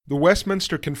The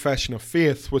Westminster Confession of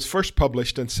Faith was first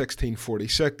published in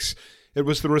 1646. It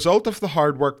was the result of the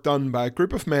hard work done by a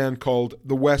group of men called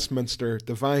the Westminster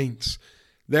Divines.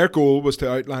 Their goal was to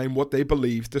outline what they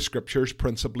believed the Scriptures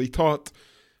principally taught,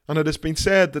 and it has been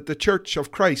said that the Church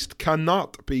of Christ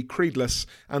cannot be creedless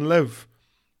and live.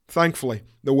 Thankfully,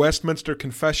 the Westminster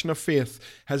Confession of Faith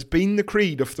has been the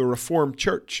creed of the Reformed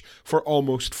Church for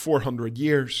almost 400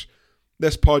 years.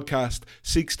 This podcast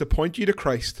seeks to point you to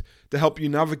Christ, to help you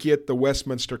navigate the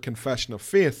Westminster Confession of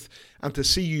Faith, and to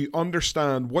see you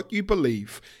understand what you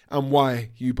believe and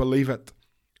why you believe it.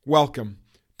 Welcome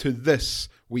to This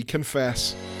We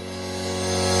Confess.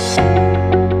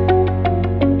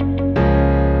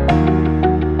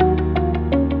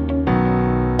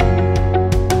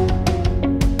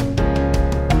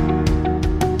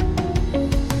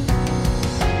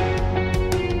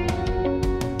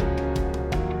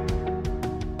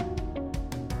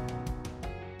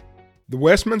 The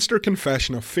Westminster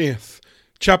Confession of Faith,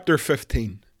 Chapter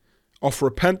 15, Of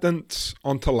Repentance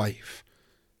unto Life,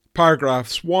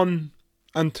 Paragraphs 1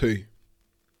 and 2.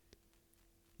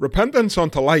 Repentance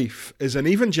unto life is an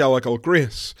evangelical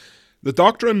grace, the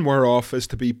doctrine whereof is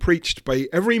to be preached by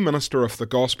every minister of the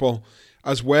gospel,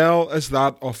 as well as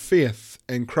that of faith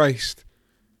in Christ.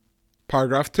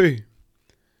 Paragraph 2.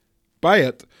 By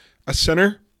it, a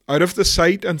sinner, out of the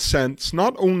sight and sense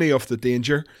not only of the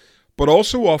danger, but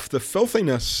also of the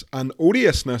filthiness and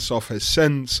odiousness of his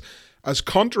sins, as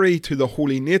contrary to the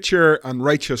holy nature and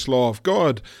righteous law of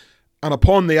God, and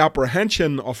upon the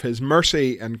apprehension of his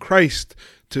mercy in Christ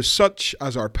to such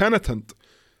as are penitent,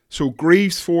 so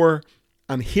grieves for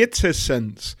and hates his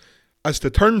sins, as to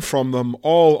turn from them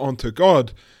all unto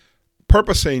God,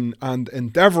 purposing and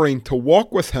endeavouring to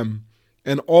walk with him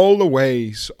in all the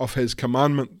ways of his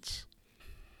commandments.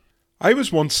 I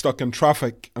was once stuck in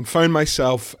traffic and found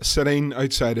myself sitting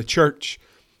outside a church.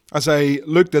 As I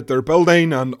looked at their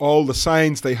building and all the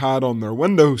signs they had on their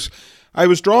windows, I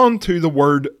was drawn to the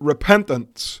word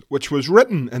repentance, which was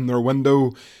written in their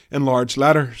window in large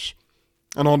letters.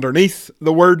 And underneath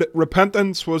the word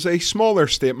repentance was a smaller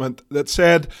statement that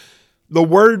said, "The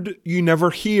word you never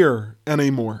hear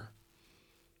anymore."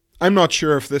 I'm not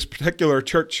sure if this particular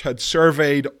church had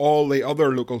surveyed all the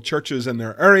other local churches in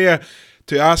their area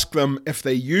to ask them if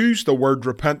they use the word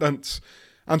repentance,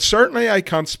 and certainly I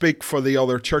can't speak for the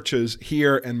other churches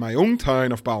here in my own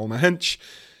town of Ballynahinch,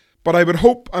 but I would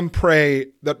hope and pray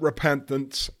that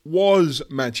repentance was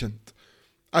mentioned.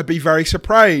 I'd be very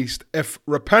surprised if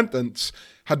repentance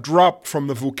had dropped from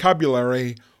the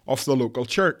vocabulary of the local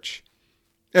church.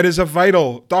 It is a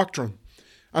vital doctrine,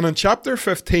 and in chapter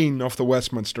 15 of the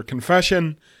Westminster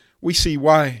Confession, we see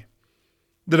why.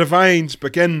 The Divines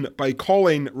begin by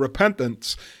calling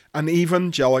repentance an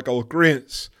evangelical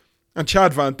grace, and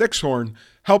Chad Van Dixhoorn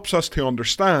helps us to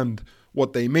understand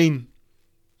what they mean.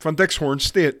 Van Dixhoorn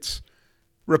states,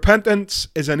 "Repentance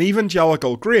is an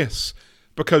evangelical grace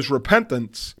because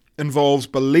repentance involves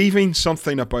believing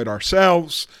something about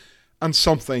ourselves and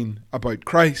something about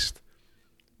Christ.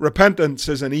 Repentance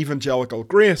is an evangelical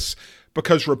grace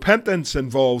because repentance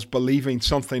involves believing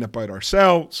something about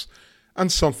ourselves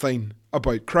and something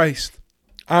about Christ."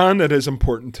 And it is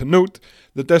important to note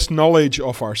that this knowledge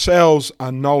of ourselves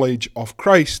and knowledge of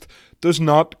Christ does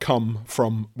not come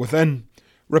from within.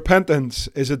 Repentance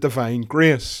is a divine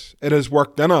grace. It is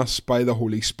worked in us by the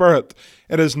Holy Spirit.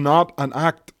 It is not an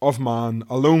act of man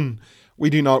alone. We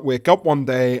do not wake up one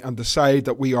day and decide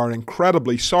that we are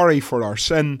incredibly sorry for our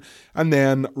sin and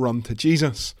then run to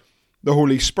Jesus. The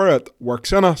Holy Spirit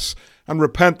works in us, and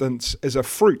repentance is a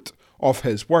fruit of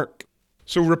his work.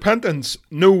 So repentance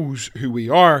knows who we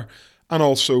are and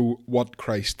also what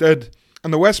Christ did.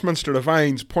 And the Westminster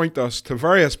Divines point us to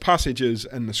various passages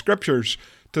in the Scriptures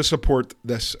to support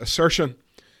this assertion.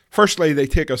 Firstly, they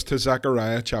take us to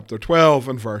Zechariah chapter 12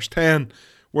 and verse 10,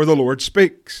 where the Lord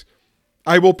speaks,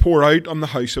 "I will pour out on the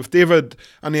house of David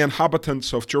and the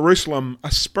inhabitants of Jerusalem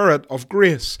a spirit of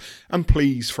grace and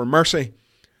pleas for mercy,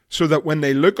 so that when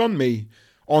they look on me,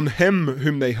 on him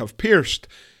whom they have pierced,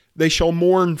 they shall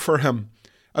mourn for him,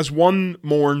 as one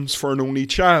mourns for an only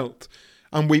child,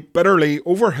 and weep bitterly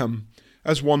over him,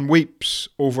 as one weeps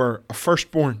over a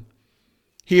firstborn."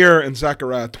 Here in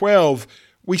Zechariah 12,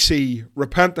 we see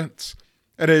repentance.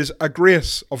 It is a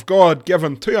grace of God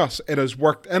given to us. It is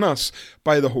worked in us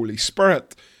by the Holy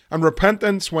Spirit. And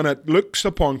repentance, when it looks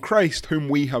upon Christ, whom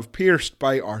we have pierced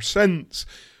by our sins,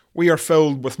 we are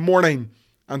filled with mourning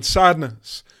and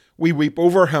sadness. We weep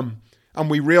over him, and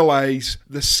we realize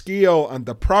the scale and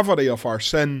depravity of our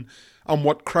sin and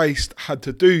what Christ had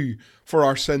to do for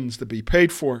our sins to be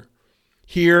paid for.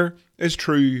 Here is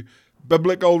true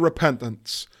biblical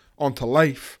repentance unto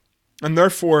life. And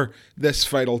therefore, this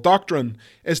vital doctrine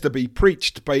is to be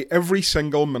preached by every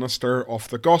single minister of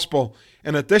the gospel,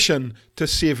 in addition to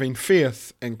saving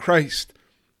faith in Christ.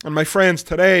 And my friends,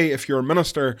 today, if your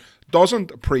minister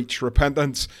doesn't preach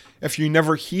repentance, if you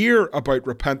never hear about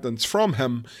repentance from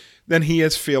him, then he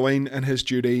is failing in his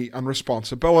duty and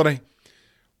responsibility.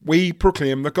 We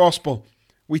proclaim the gospel.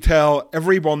 We tell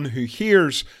everyone who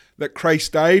hears that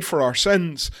Christ died for our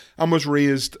sins and was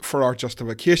raised for our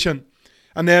justification.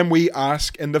 And then we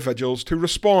ask individuals to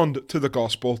respond to the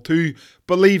gospel, to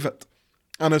believe it.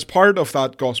 And as part of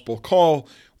that gospel call,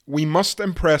 we must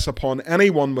impress upon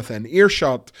anyone within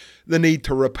earshot the need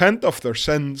to repent of their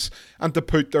sins and to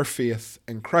put their faith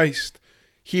in Christ.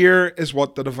 Here is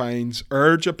what the divines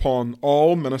urge upon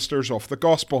all ministers of the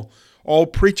gospel, all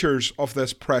preachers of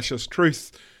this precious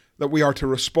truth, that we are to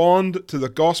respond to the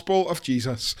gospel of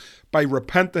Jesus by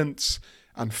repentance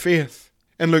and faith.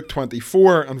 In Luke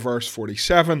 24 and verse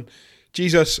 47,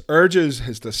 Jesus urges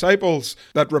his disciples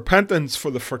that repentance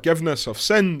for the forgiveness of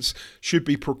sins should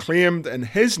be proclaimed in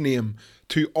his name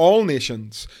to all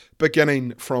nations,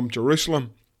 beginning from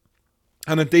Jerusalem.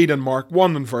 And indeed in Mark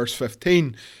 1 and verse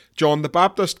 15, John the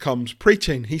Baptist comes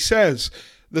preaching. He says,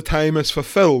 "The time is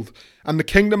fulfilled, and the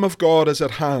kingdom of God is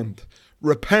at hand.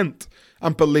 Repent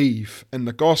and believe in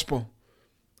the gospel."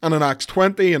 And in Acts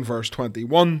 20 and verse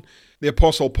 21, the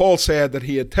Apostle Paul said that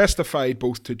he had testified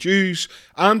both to Jews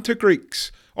and to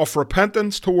Greeks of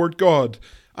repentance toward God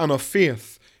and of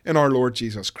faith in our Lord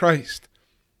Jesus Christ.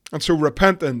 And so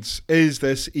repentance is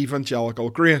this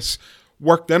evangelical grace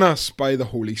worked in us by the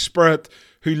Holy Spirit,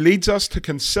 who leads us to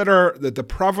consider the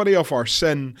depravity of our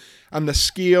sin and the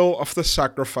scale of the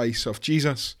sacrifice of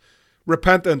Jesus.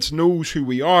 Repentance knows who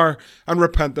we are, and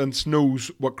repentance knows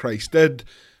what Christ did.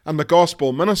 And the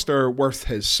gospel minister, worth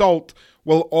his salt,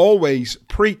 will always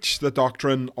preach the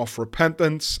doctrine of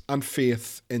repentance and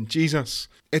faith in Jesus.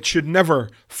 It should never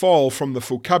fall from the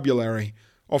vocabulary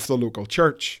of the local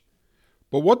church.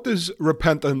 But what does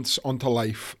repentance unto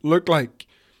life look like?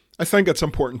 I think it's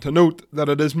important to note that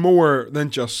it is more than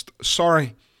just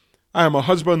sorry. I am a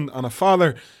husband and a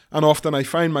father, and often I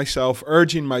find myself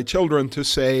urging my children to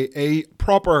say a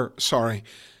proper sorry.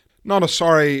 Not a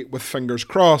sorry with fingers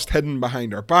crossed hidden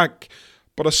behind our back,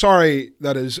 but a sorry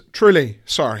that is truly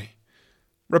sorry.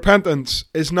 Repentance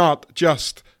is not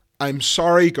just, "I'm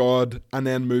sorry, God," and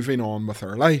then moving on with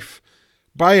our life.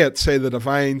 By it, say the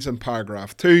divines in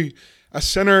paragraph 2, a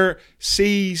sinner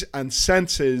sees and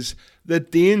senses the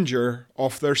danger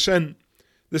of their sin.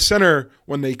 The sinner,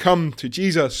 when they come to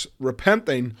Jesus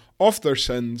repenting of their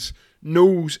sins,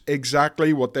 knows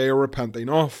exactly what they are repenting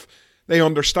of. They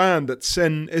understand that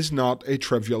sin is not a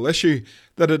trivial issue,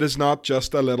 that it is not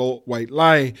just a little white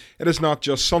lie. It is not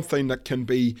just something that can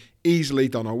be easily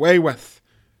done away with.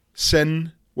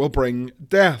 Sin will bring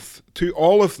death to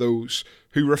all of those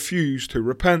who refuse to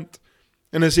repent.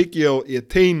 In Ezekiel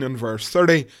 18 and verse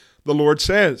 30, the Lord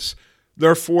says,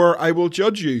 "Therefore I will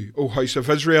judge you, O house of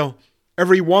Israel,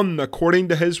 every one according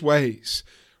to his ways.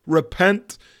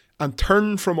 Repent and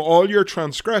turn from all your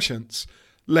transgressions,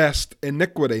 lest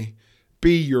iniquity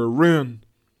be your ruin."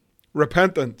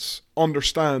 Repentance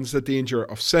understands the danger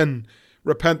of sin.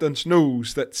 Repentance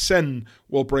knows that sin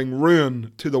will bring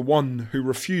ruin to the one who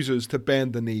refuses to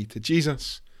bend the knee to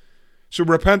Jesus. So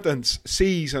repentance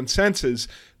sees and senses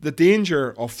the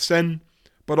danger of sin,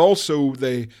 but also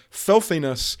the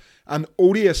filthiness and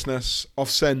odiousness of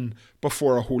sin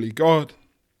before a holy God.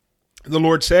 The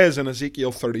Lord says in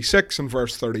Ezekiel 36 and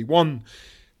verse 31,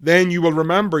 "Then you will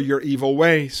remember your evil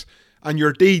ways and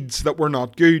your deeds that were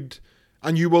not good,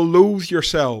 and you will loathe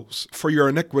yourselves for your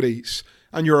iniquities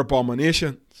and your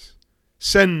abominations."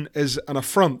 Sin is an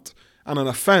affront and an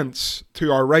offence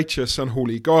to our righteous and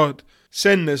holy God.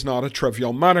 Sin is not a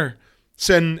trivial matter.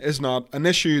 Sin is not an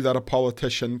issue that a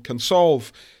politician can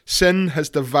solve. Sin has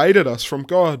divided us from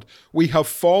God. We have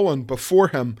fallen before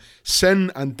Him.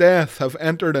 Sin and death have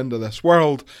entered into this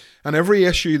world, and every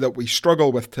issue that we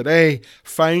struggle with today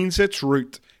finds its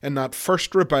root in that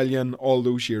first rebellion all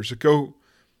those years ago.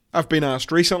 I've been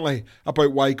asked recently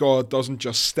about why God doesn't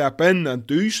just step in and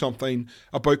do something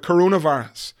about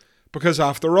coronavirus. Because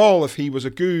after all, if He was a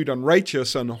good and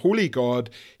righteous and holy God,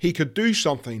 He could do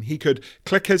something. He could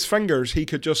click His fingers. He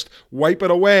could just wipe it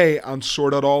away and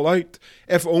sort it all out.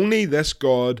 If only this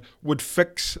God would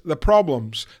fix the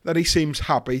problems that He seems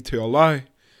happy to allow.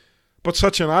 But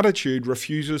such an attitude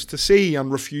refuses to see and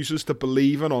refuses to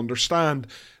believe and understand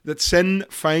that sin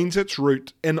finds its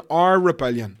root in our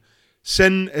rebellion.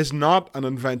 Sin is not an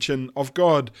invention of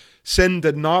God. Sin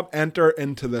did not enter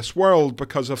into this world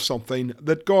because of something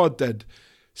that God did.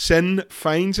 Sin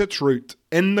finds its root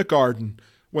in the garden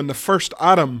when the first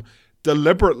Adam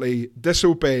deliberately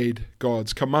disobeyed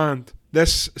God's command.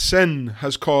 This sin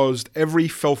has caused every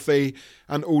filthy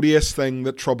and odious thing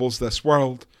that troubles this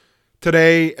world.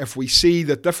 Today, if we see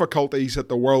the difficulties that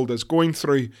the world is going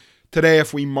through, today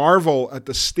if we marvel at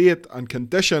the state and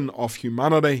condition of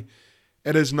humanity,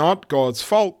 it is not God's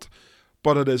fault,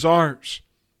 but it is ours.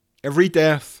 Every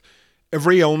death,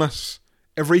 every illness,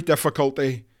 every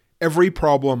difficulty, every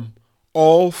problem,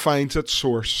 all finds its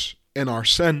source in our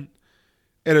sin.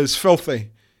 It is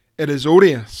filthy, it is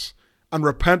odious, and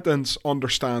repentance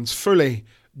understands fully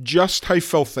just how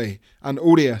filthy and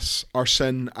odious our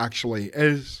sin actually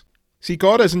is. See,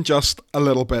 God isn't just a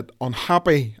little bit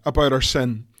unhappy about our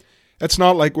sin. It's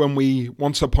not like when we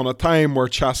once upon a time were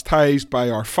chastised by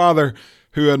our Father,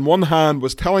 who on one hand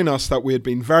was telling us that we had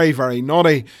been very, very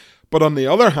naughty, but on the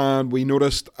other hand we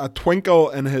noticed a twinkle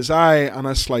in his eye and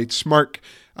a slight smirk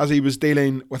as he was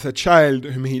dealing with a child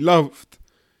whom he loved.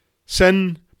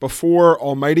 Sin before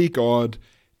Almighty God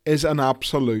is an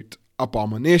absolute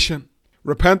abomination.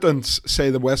 Repentance, say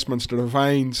the Westminster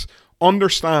Divines,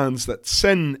 understands that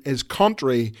sin is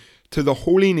contrary to the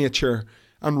holy nature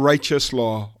and righteous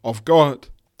law of God.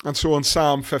 And so in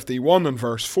Psalm 51 and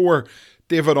verse 4,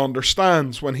 David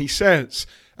understands when he says,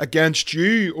 "Against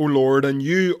you, O Lord, and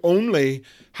you only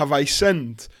have I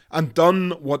sinned, and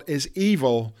done what is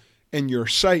evil in your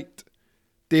sight."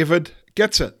 David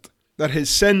gets it, that his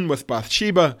sin with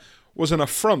Bathsheba was an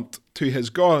affront to his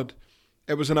God.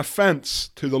 It was an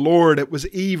offence to the Lord. It was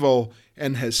evil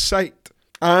in his sight.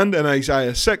 And in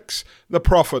Isaiah 6, the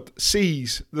prophet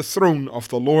sees the throne of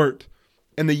the Lord.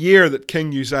 In the year that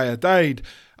King Uzziah died,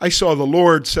 I saw the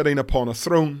Lord sitting upon a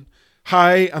throne,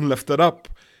 high and lifted up,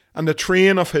 and the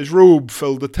train of his robe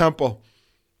filled the temple.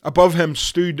 Above him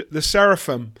stood the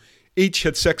seraphim. Each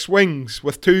had 6 wings.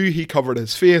 With 2 he covered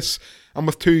his face, and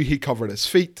with 2 he covered his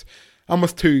feet, and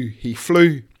with 2 he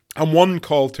flew. And one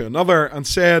called to another and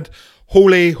said,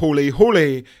 "Holy, holy,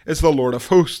 holy is the Lord of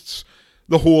hosts.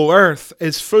 The whole earth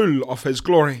is full of his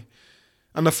glory."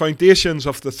 And the foundations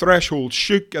of the threshold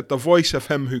shook at the voice of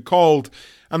him who called,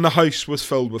 and the house was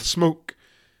filled with smoke.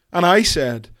 And I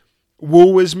said,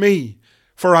 "Woe is me,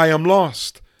 for I am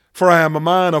lost, for I am a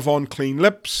man of unclean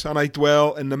lips, and I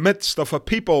dwell in the midst of a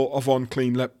people of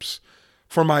unclean lips.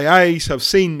 For my eyes have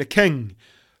seen the King,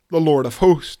 the Lord of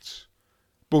hosts."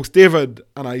 Both David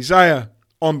and Isaiah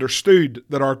understood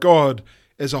that our God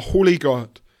is a holy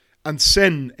God, and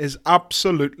sin is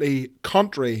absolutely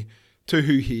contrary to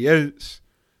who he is.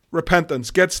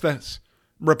 Repentance gets this.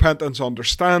 Repentance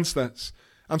understands this.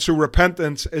 And so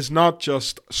repentance is not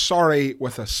just sorry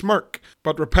with a smirk,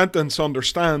 but repentance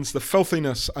understands the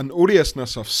filthiness and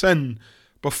odiousness of sin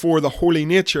before the holy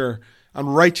nature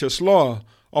and righteous law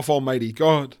of Almighty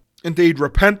God. Indeed,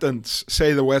 repentance,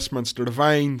 say the Westminster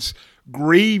Divines,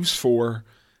 grieves for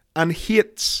and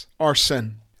hates our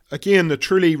sin. Again, the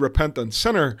truly repentant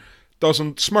sinner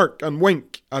doesn't smirk and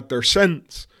wink at their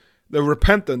sins. The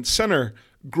repentant sinner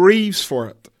grieves for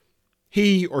it.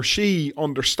 He or she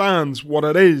understands what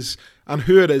it is and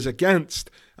who it is against,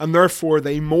 and therefore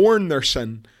they mourn their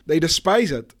sin. They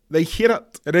despise it. They hate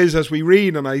it. It is as we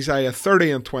read in Isaiah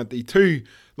 30 and 22,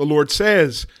 the Lord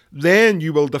says, "Then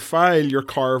you will defile your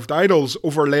carved idols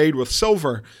overlaid with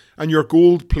silver and your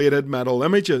gold-plated metal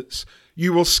images.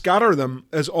 You will scatter them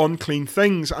as unclean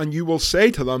things, and you will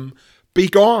say to them,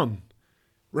 'Begone.'"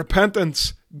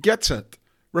 Repentance gets it.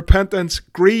 Repentance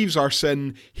grieves our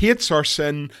sin, hates our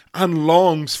sin, and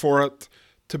longs for it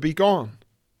to be gone.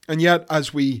 And yet,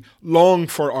 as we long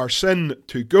for our sin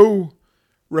to go,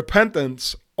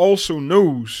 repentance also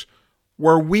knows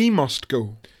where we must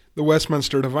go. The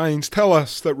Westminster Divines tell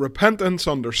us that repentance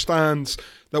understands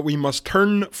that we must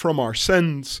turn from our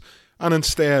sins and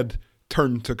instead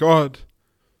turn to God.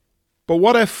 But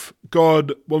what if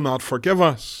God will not forgive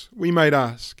us, we might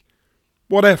ask?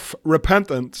 What if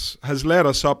repentance has led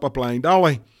us up a blind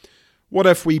alley? What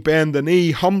if we bend the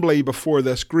knee humbly before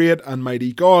this great and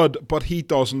mighty God, but he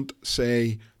doesn't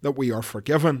say that we are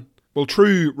forgiven? Well,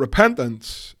 true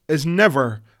repentance is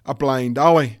never a blind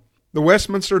alley. The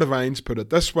Westminster Divines put it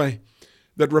this way,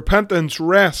 that repentance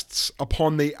rests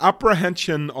upon the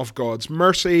apprehension of God's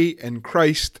mercy in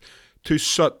Christ to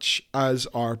such as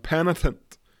are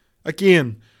penitent.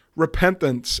 Again,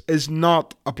 repentance is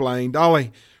not a blind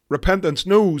alley. Repentance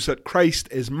knows that Christ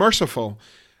is merciful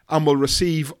and will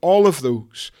receive all of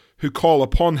those who call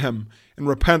upon him in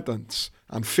repentance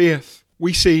and faith.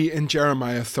 We see in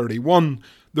Jeremiah 31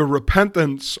 the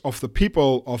repentance of the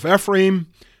people of Ephraim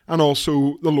and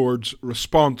also the Lord's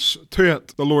response to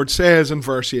it. The Lord says in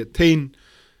verse 18,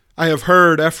 "I have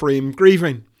heard Ephraim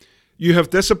grieving. You have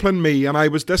disciplined me, and I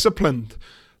was disciplined,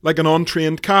 like an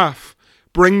untrained calf.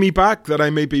 Bring me back that I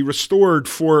may be restored,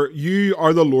 for you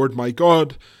are the Lord my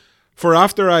God. For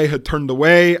after I had turned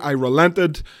away, I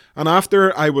relented, and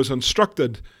after I was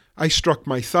instructed, I struck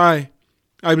my thigh.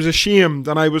 I was ashamed,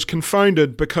 and I was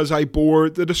confounded, because I bore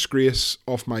the disgrace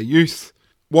of my youth.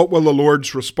 What will the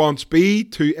Lord's response be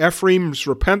to Ephraim's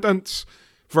repentance?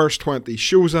 Verse 20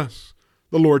 shows us.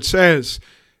 The Lord says,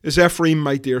 Is Ephraim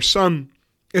my dear son?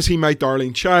 Is he my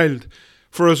darling child?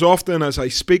 For as often as I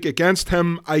speak against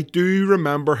him, I do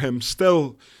remember him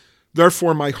still.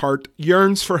 Therefore my heart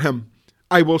yearns for him.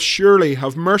 I will surely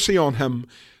have mercy on him,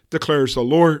 declares the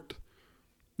Lord.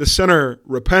 The sinner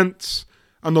repents,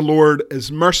 and the Lord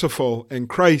is merciful in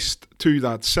Christ to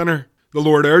that sinner. The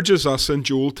Lord urges us in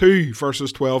Joel 2,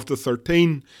 verses 12 to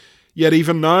 13. Yet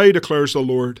even now, declares the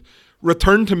Lord,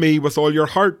 return to me with all your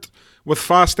heart, with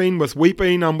fasting, with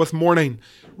weeping, and with mourning.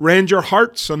 Rend your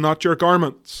hearts and not your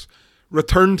garments.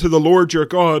 Return to the Lord your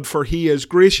God, for he is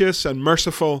gracious and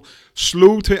merciful,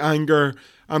 slow to anger,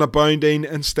 and abounding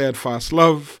in steadfast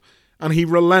love, and he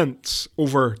relents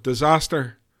over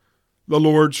disaster. The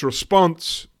Lord's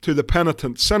response to the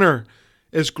penitent sinner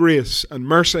is grace and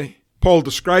mercy. Paul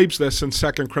describes this in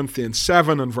 2 Corinthians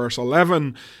 7 and verse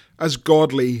 11 as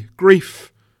godly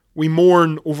grief. We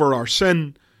mourn over our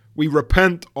sin, we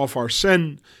repent of our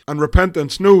sin, and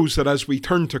repentance knows that as we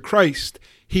turn to Christ,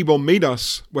 he will meet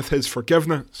us with his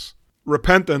forgiveness.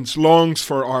 Repentance longs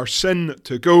for our sin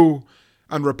to go,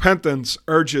 and repentance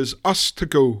urges us to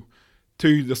go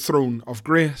to the throne of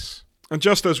grace. And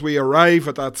just as we arrive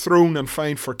at that throne and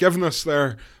find forgiveness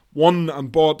there, won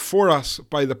and bought for us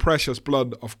by the precious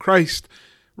blood of Christ,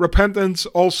 repentance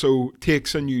also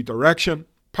takes a new direction.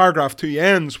 Paragraph 2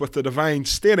 ends with the divine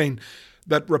stating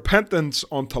that repentance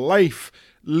unto life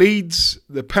leads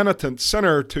the penitent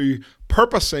sinner to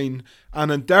purposing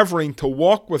and endeavouring to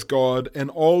walk with God in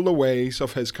all the ways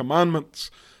of his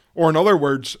commandments. Or in other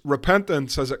words,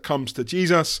 repentance as it comes to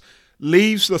Jesus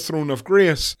leaves the throne of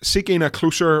grace seeking a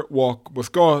closer walk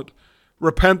with God.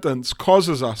 Repentance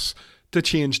causes us to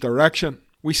change direction.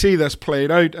 We see this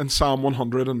played out in Psalm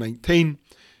 119.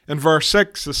 In verse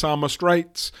 6, the psalmist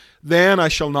writes, Then I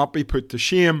shall not be put to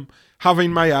shame,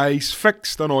 having my eyes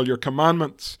fixed on all your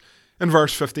commandments. In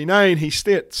verse 59, he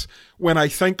states, When I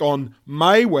think on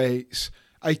my ways,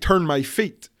 I turn my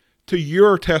feet to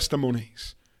your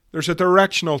testimonies. There's a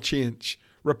directional change.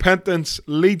 Repentance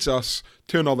leads us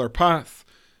to another path.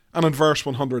 And in verse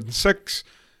 106,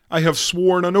 I have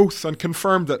sworn an oath and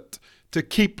confirmed it, to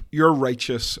keep your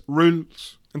righteous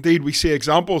rules. Indeed, we see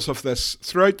examples of this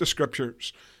throughout the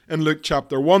scriptures. In Luke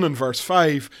chapter 1 and verse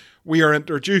 5, we are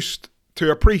introduced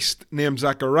to a priest named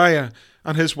Zechariah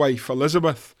and his wife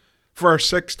Elizabeth. Verse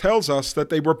 6 tells us that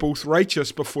they were both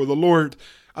righteous before the Lord,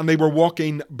 and they were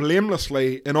walking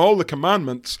blamelessly in all the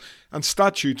commandments and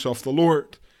statutes of the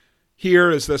Lord. Here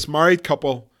is this married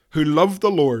couple who loved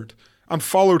the Lord and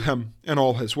followed him in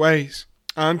all his ways.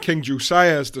 And King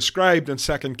Josiah is described in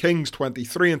 2 Kings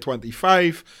 23 and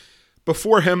 25.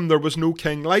 Before him there was no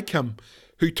king like him,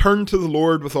 who turned to the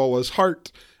Lord with all his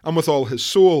heart, and with all his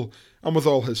soul, and with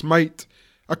all his might,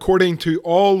 according to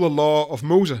all the law of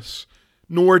Moses,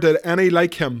 nor did any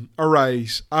like him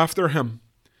arise after him.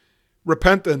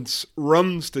 Repentance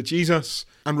runs to Jesus,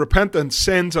 and repentance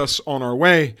sends us on our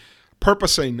way,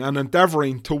 purposing and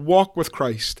endeavouring to walk with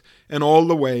Christ in all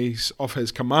the ways of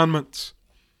his commandments.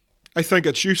 I think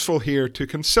it's useful here to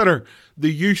consider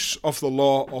the use of the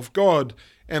law of God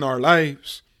in our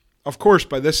lives. Of course,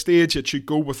 by this stage it should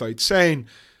go without saying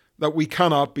that we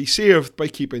cannot be saved by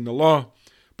keeping the law.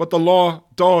 But the law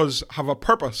does have a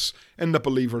purpose in the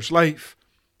believer's life.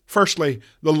 Firstly,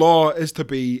 the law is to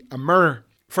be a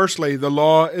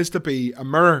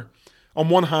mirror. On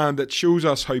one hand, it shows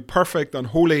us how perfect and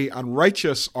holy and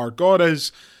righteous our God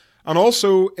is, and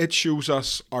also it shows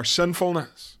us our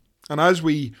sinfulness. And as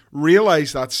we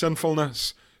realize that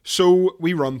sinfulness, so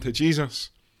we run to Jesus.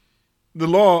 The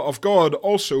law of God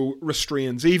also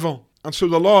restrains evil, and so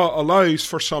the law allows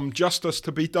for some justice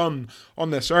to be done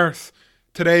on this earth.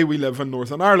 Today we live in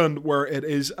Northern Ireland, where it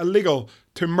is illegal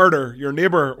to murder your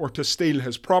neighbour or to steal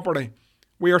his property.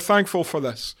 We are thankful for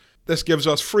this. This gives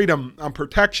us freedom and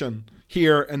protection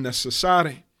here in this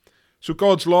society. So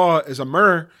God's law is a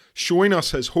mirror showing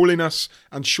us his holiness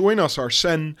and showing us our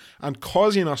sin and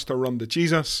causing us to run to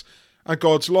Jesus. And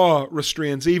God's law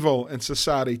restrains evil in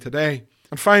society today.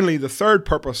 And finally, the third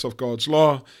purpose of God's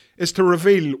law is to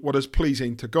reveal what is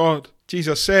pleasing to God.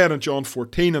 Jesus said in John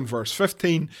 14 and verse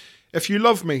 15, If you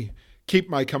love me, keep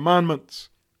my commandments.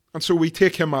 And so we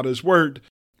take him at his word.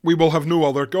 We will have no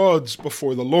other gods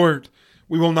before the Lord.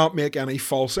 We will not make any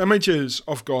false images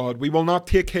of God. We will not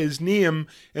take his name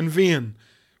in vain.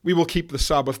 We will keep the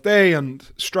Sabbath day and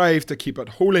strive to keep it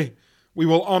holy. We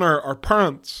will honour our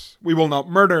parents. We will not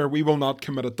murder. We will not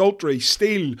commit adultery,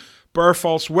 steal, bear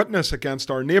false witness against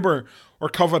our neighbour, or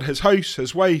covet his house,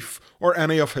 his wife, or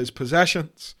any of his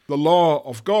possessions. The law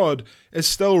of God is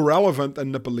still relevant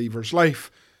in the believer's life.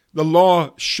 The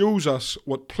law shows us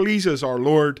what pleases our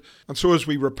Lord, and so as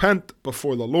we repent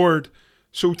before the Lord,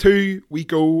 so too we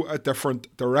go a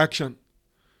different direction.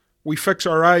 We fix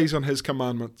our eyes on his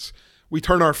commandments. We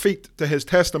turn our feet to his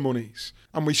testimonies,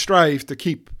 and we strive to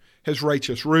keep his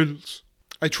righteous rules.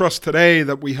 I trust today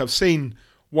that we have seen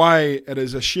why it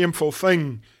is a shameful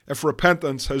thing if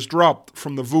repentance has dropped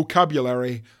from the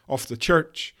vocabulary of the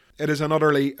church. It is an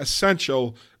utterly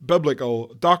essential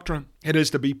biblical doctrine. It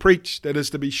is to be preached. It is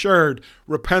to be shared.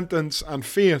 Repentance and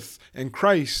faith in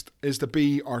Christ is to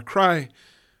be our cry.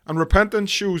 And repentance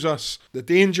shows us the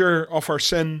danger of our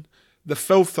sin, the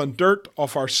filth and dirt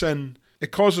of our sin.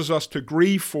 It causes us to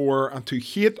grieve for and to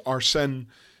hate our sin.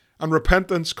 And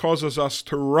repentance causes us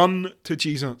to run to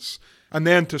Jesus and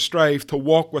then to strive to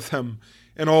walk with him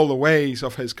in all the ways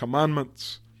of his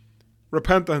commandments.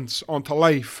 Repentance unto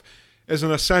life is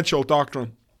an essential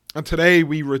doctrine. And today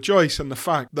we rejoice in the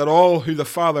fact that all who the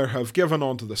Father have given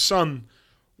unto the Son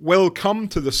will come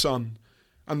to the Son,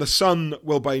 and the Son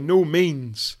will by no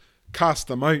means cast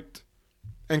them out.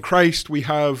 In Christ we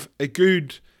have a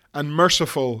good and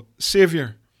merciful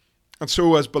Saviour. And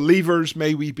so as believers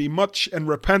may we be much in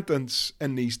repentance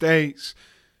in these days.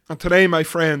 And today, my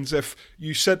friends, if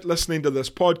you sit listening to this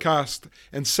podcast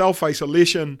in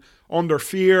self-isolation, under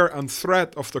fear and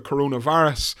threat of the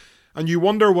coronavirus, and you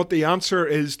wonder what the answer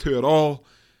is to it all,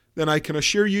 then I can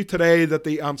assure you today that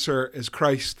the answer is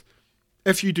Christ.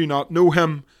 If you do not know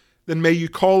him, then may you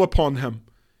call upon him.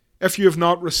 If you have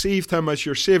not received him as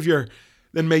your Saviour,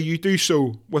 then may you do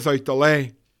so without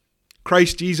delay.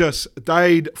 Christ Jesus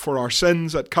died for our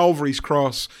sins at Calvary's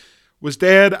cross, was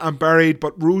dead and buried,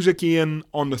 but rose again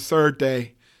on the third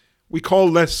day. We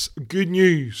call this good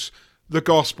news, the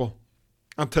gospel.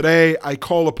 And today I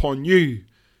call upon you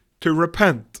to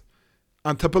repent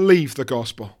and to believe the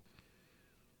gospel.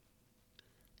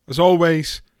 As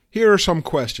always, here are some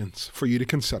questions for you to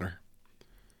consider.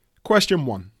 Question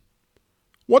 1.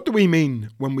 What do we mean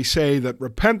when we say that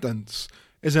repentance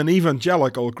is an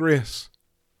evangelical grace?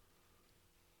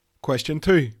 Question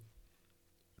 2.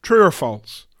 True or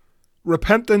false?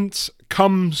 Repentance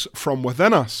comes from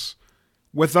within us,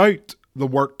 without the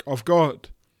work of God.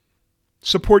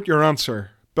 Support your answer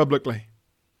biblically.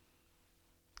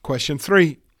 Question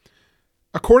 3.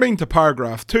 According to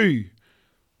paragraph 2,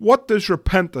 what does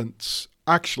repentance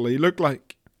actually look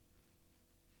like?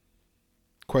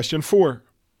 Question 4.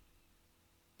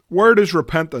 Where does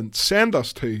repentance send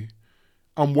us to,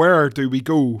 and where do we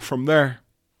go from there?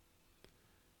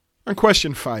 And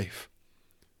question 5.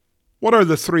 What are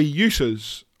the 3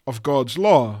 uses of God's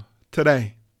law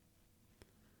today?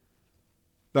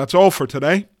 That's all for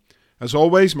today. As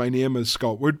always, my name is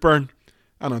Scott Woodburn,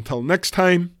 and until next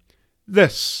time,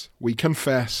 this we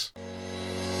confess.